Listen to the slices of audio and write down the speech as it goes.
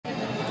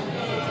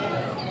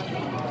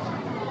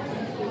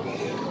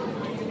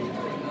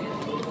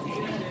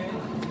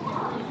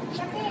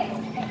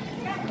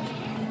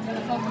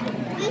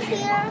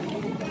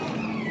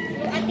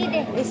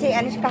Isi,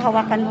 Aniska,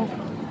 hawakan mo.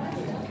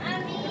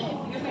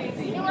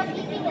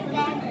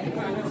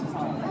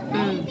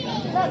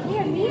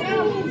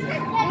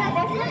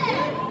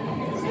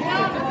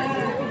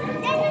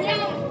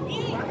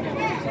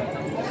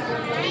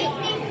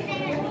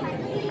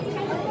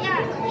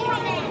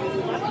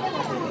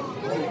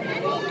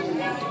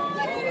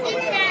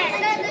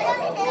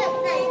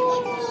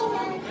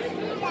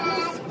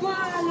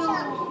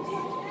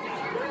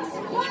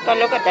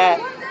 Look at that.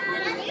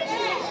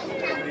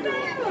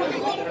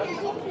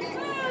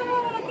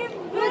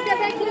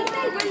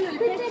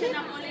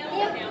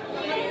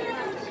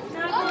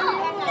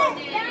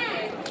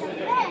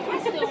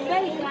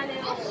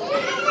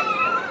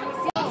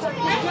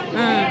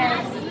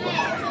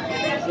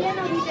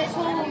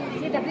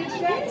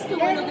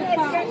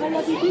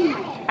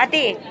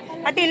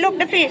 Ati, look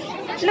the fish.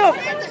 Look.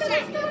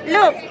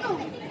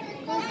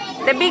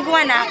 The big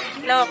one,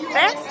 look.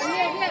 There.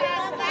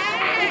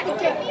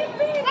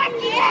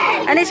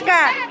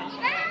 Aniska,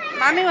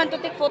 mommy want to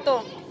take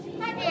photo.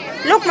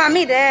 Look,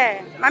 mommy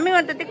there. Mommy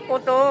want to take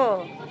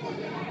photo.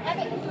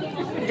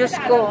 Just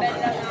go.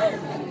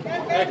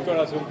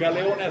 Eccola sul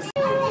galeone. Fish.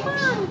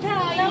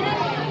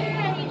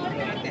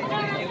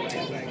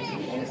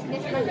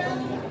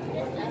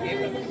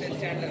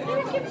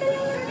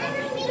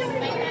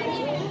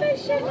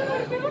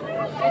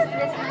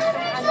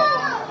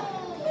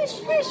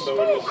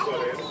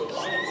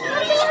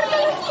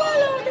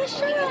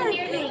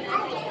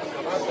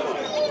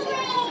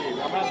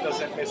 Amanda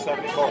si è messa a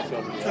riposo.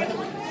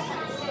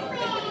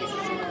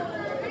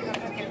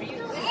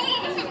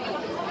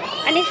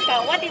 Aniska,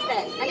 what is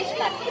that?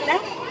 Aniska,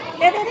 that?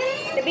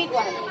 The big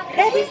one.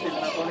 That is Il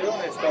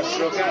Napoleone sta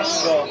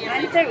giocando.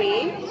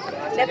 Mantari.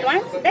 That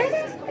one? That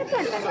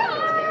one.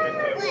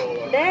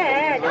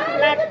 There, the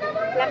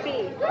fluffy.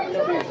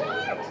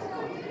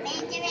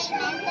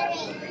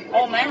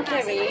 Oh,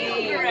 Mantari.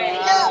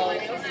 Wow.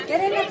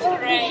 Get in the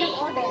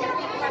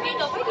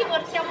Capito? Poi ti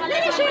portiamo alle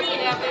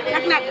famiglie a vedere.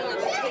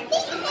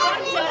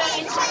 Forse ora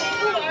che siamo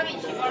tu,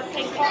 ci porta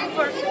in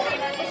comfort.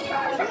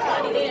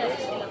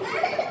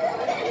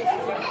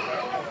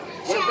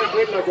 Forse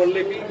quella con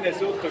le pinne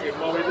sotto che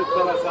muove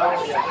tutta la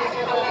sabbia.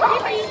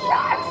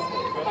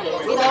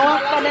 Ginawa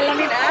pa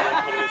nalamin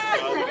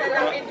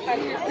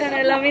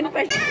Nalamin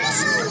pa.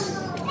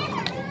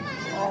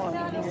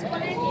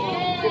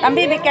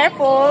 Tambi, be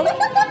careful.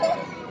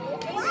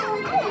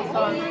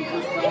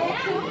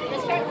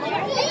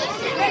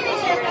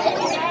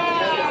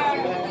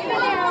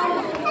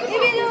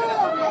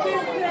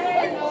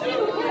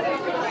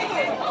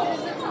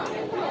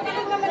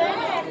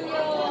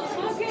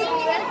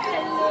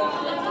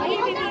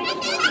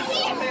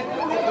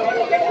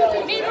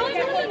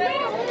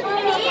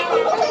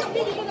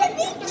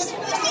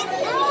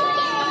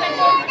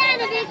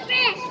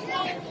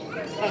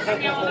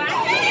 Andiamo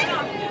avanti.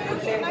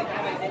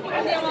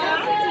 Andiamo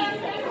avanti.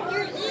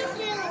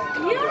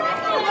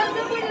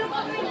 Guarda quello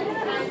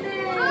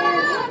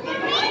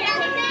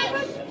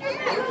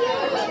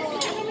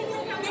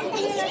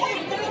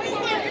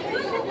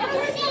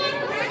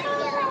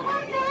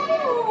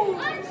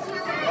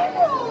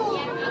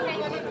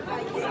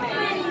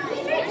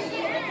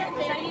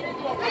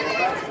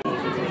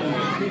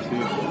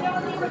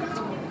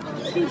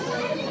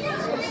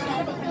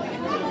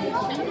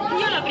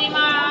io la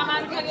prima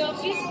marca che ho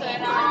visto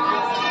era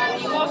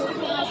di posto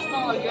sullo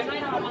scoglio, noi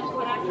eravamo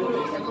ancora anche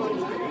sullo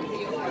scoglio.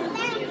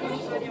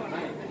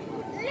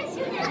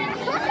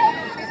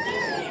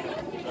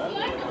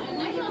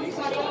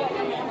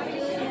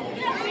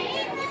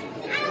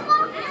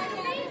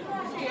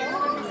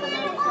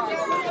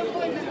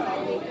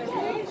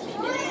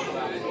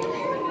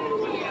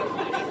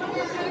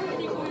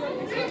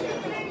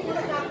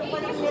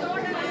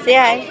 Say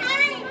hi.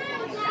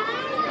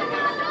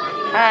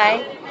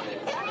 Hi.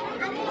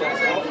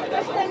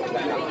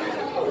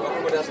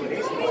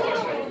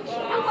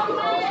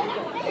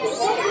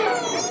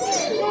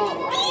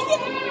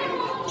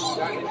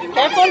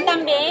 Careful,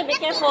 Tambi. Be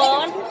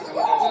careful.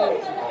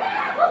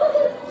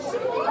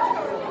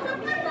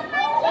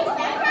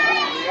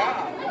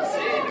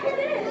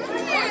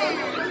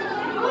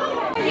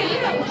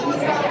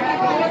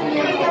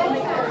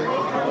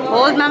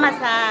 Hold Mama's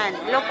hand.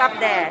 Look up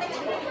there.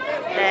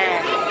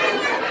 There.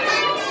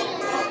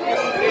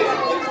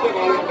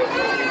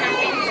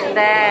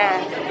 There.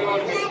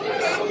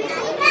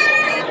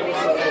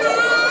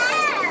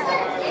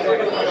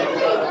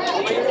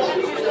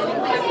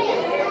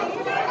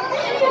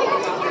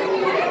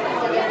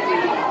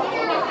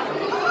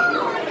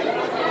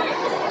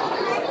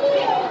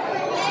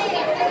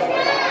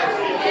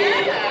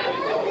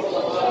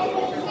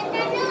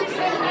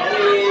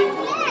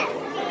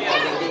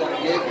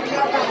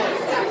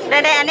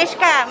 There,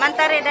 Anishka,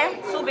 Mantari there,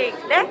 Subik,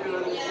 there,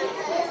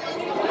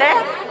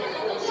 there,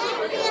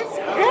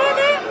 there,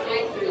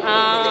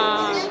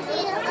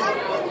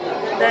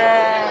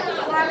 there.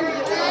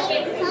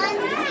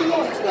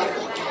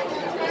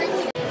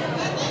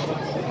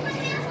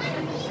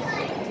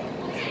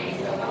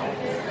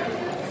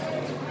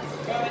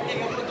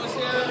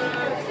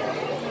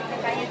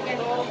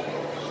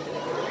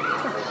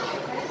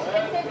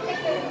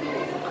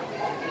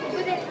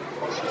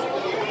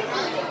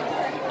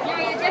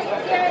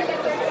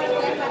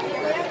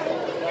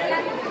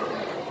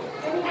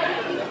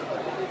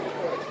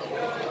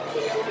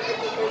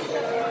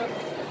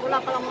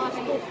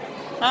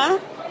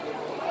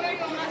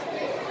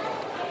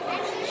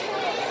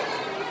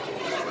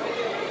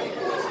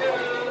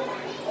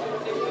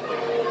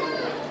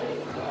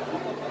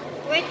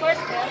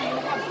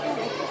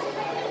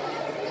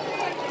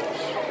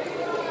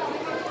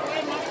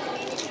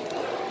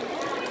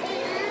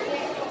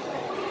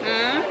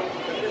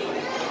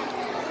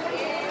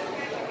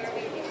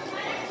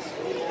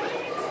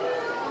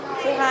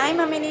 Hi,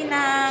 Mami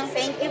Ninang.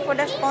 Thank you for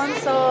the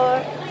sponsor.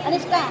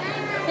 Aniska,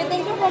 say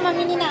thank you for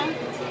Mami Ninang.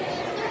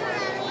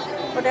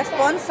 For the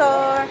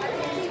sponsor.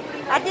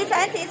 Ate,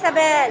 saan si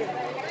Isabel?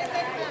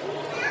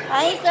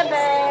 Hi,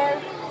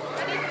 Isabel.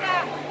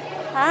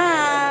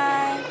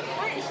 Hi.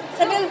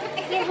 Isabel,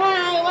 say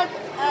hi.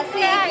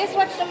 Please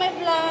watch my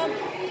vlog.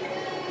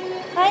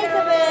 Hi,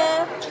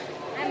 Isabel.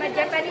 I'm a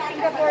Japanese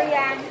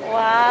Singaporean.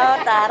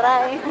 Wow,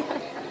 taray.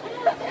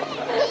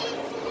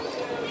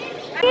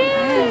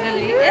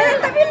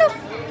 Tabi, look.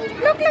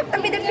 Look,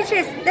 tabi the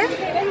fishes. There.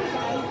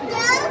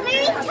 They're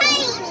very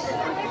tiny.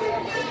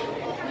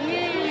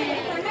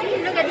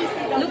 Look at this.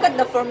 Look at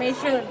the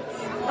formation.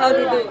 How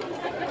they do.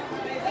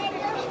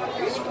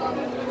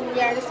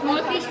 Yeah, the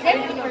small fish there.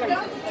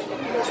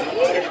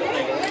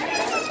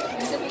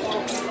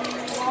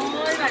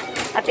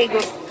 Ate,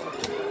 go.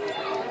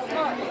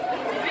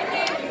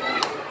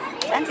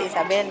 Saan si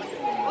Isabel?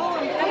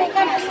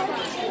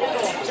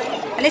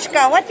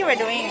 Aniska, what you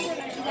were doing?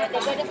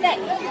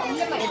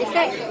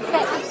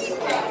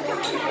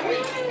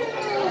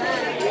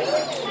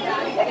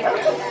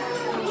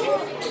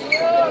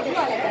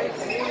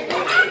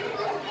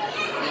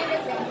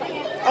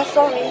 Oh,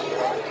 sorry.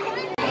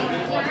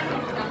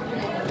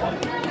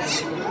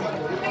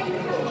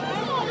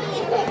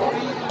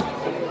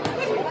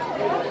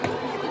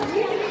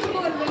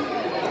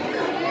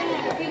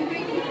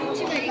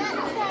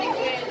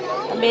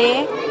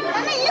 Be,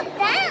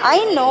 I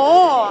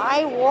know.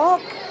 I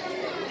walk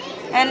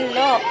and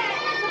look.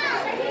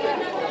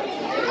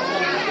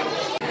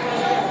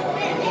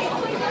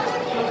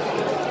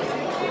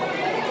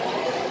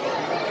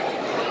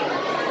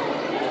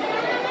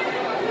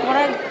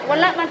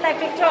 Wala man tayo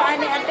picture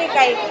ani ate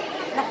kay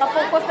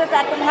nakafocus na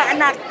sa atong mga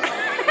anak.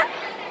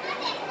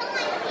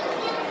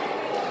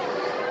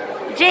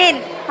 Jane,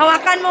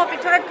 hawakan mo.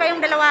 Picturean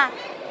kayong dalawa.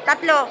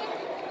 Tatlo.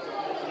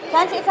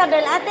 Saan si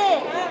Isabel,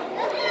 ate?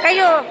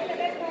 Kayo.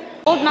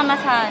 Old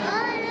mama's hand.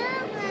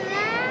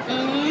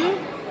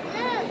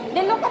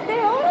 Then look up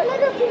there. Oh, a lot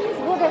of fishes.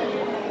 Go there.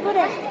 Go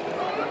there.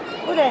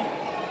 Go there.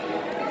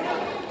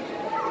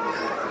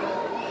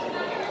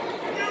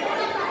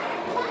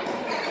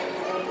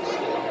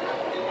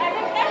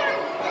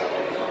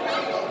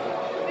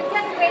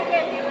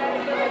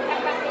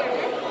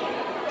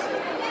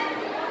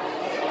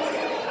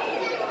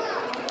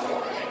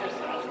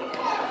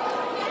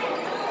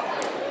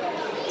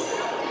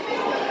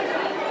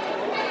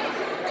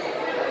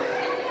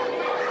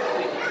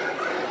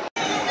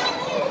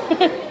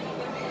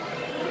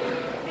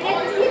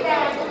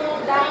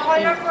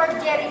 Color for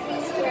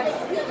jellyfish.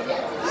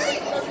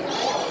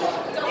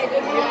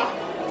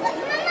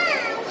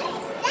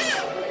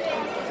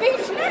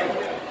 Fish na.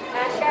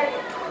 Shark.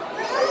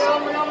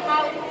 Long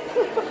out.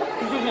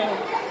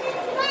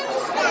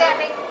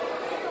 Grabe.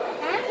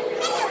 Huh?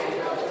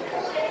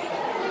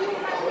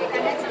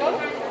 Let's go.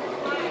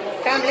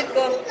 Come, let's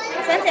go.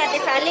 Saan si Ate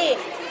Sally?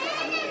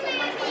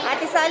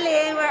 Ate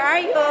Sally, where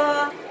are you?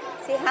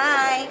 Say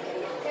hi.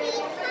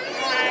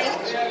 Hi.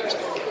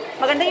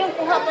 Maganda yung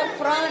kuha pag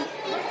front.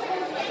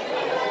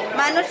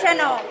 Mano siya,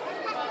 no?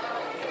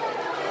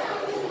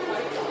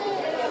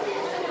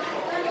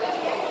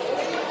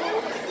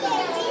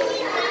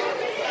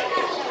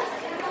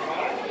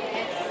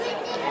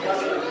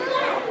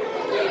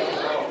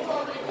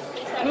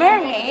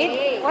 Mermaid?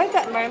 Why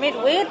that mermaid?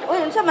 Wait, uy,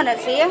 unsa man na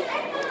siya?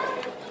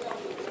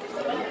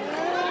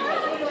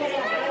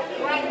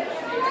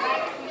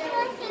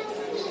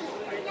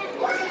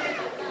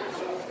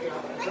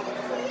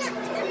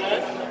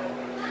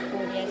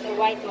 Yes, a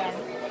white one.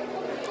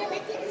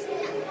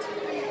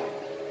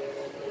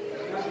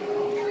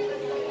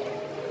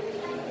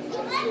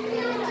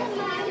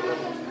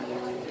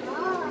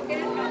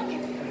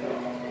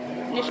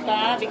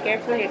 Nishka, be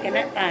careful, you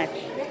cannot touch.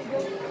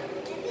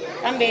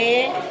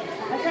 Tambi,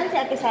 nasan si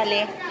Ate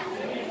Sally?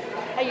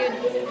 Ayun.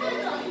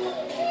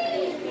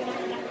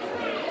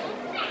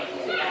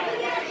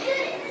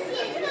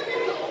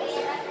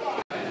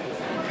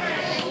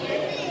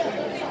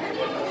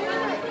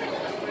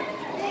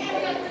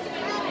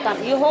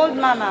 Come, you hold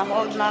mama,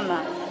 hold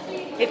mama.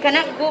 You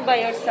cannot go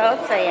by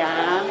yourself,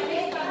 sayang.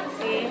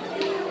 See?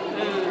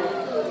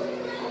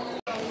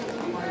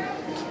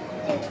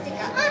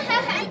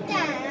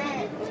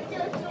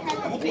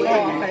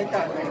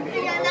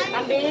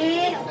 Tambi.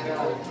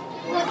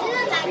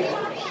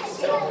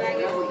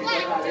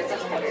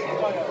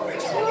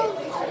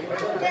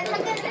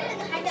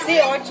 See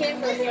orchids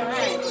with your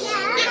hand.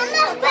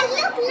 Mama, but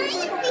look,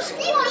 lionfish,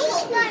 they're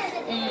big.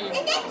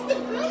 And that's the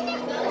green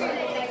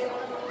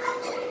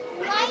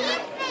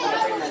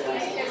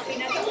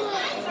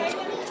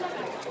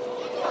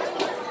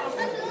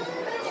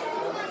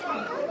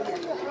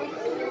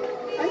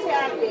Ano si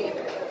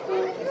Ate?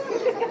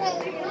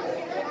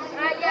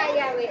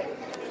 yeah, wait.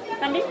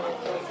 Tambi?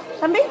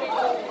 Tambi?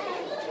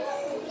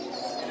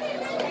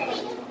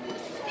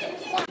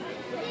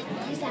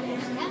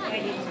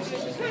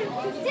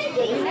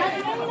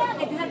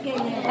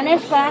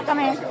 Aniska,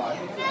 kami.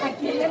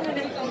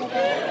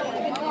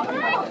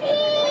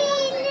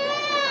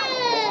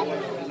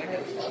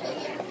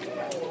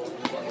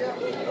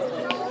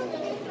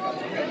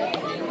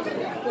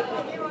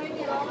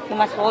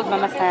 must hold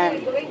Mama's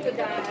hand. Going to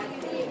the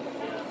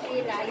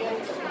sea lion.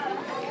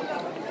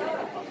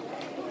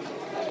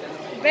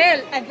 Bel,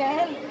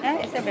 Adele.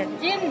 Isabel.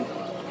 Jin.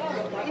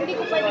 Hindi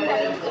ko pwedeng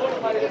gawin.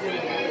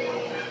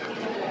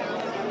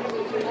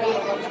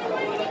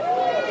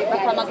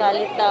 Baka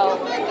magalit daw.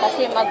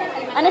 Kasi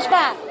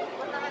Anushka!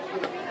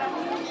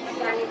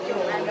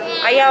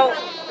 Ayaw.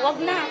 Wag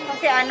na.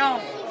 Kasi ano.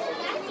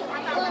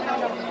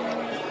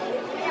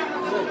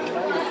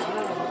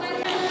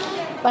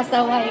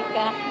 Pasaway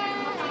ka.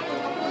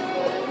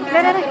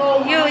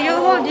 You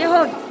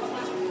hold.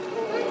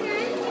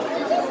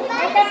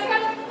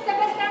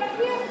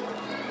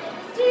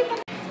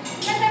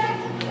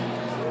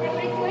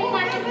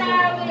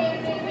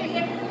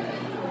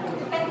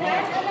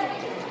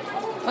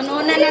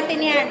 Una natin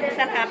yan.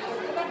 Sarap.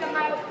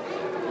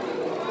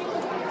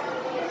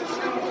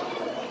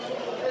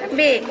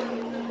 B,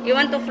 you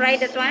want to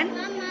fry that one?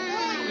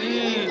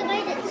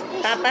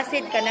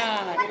 Tapasid ka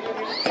na.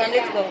 So,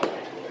 let's go.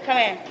 Come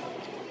here.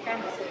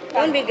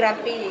 Don't be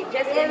grumpy.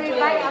 Just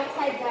enjoy.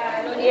 Outside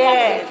the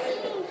Yes.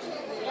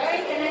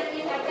 Guys, cannot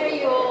eat after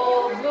you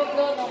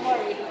blow, no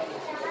more.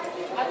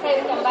 Outside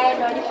you can buy a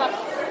lollipop.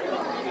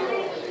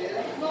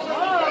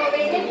 Oh,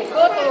 we need to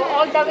go to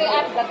all the way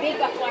up the big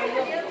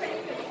aquarium.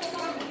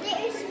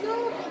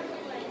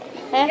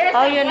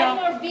 How you know?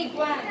 One more big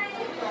one.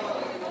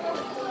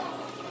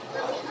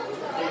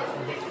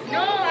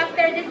 No,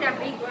 after this the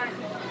big one.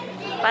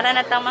 Para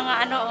na tang mga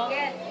ano, oh.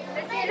 Yes.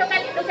 Look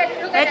at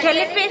the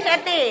Jellyfish,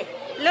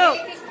 ate. Look.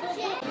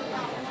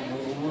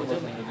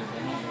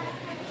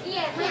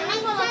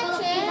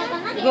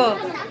 Go.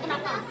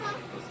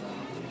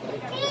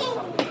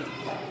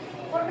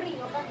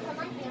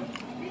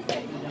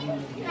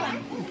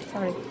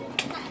 Sorry.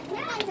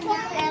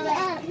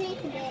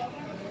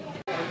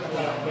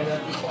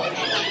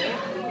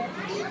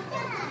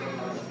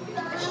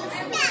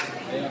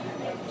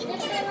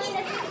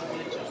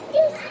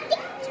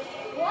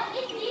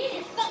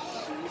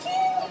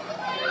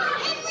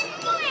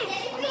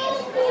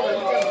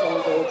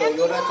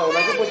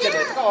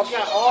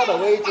 all the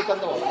way 一直跟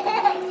着我来。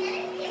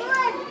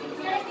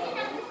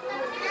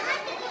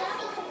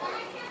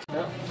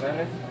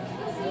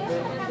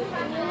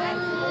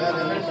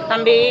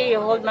Tambi, you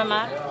hold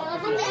Mama.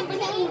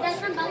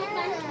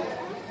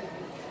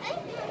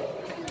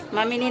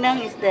 Mami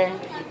Ninang is there.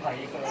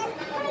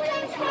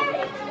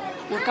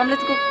 Come,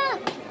 let's go.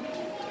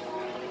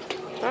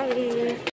 Bye.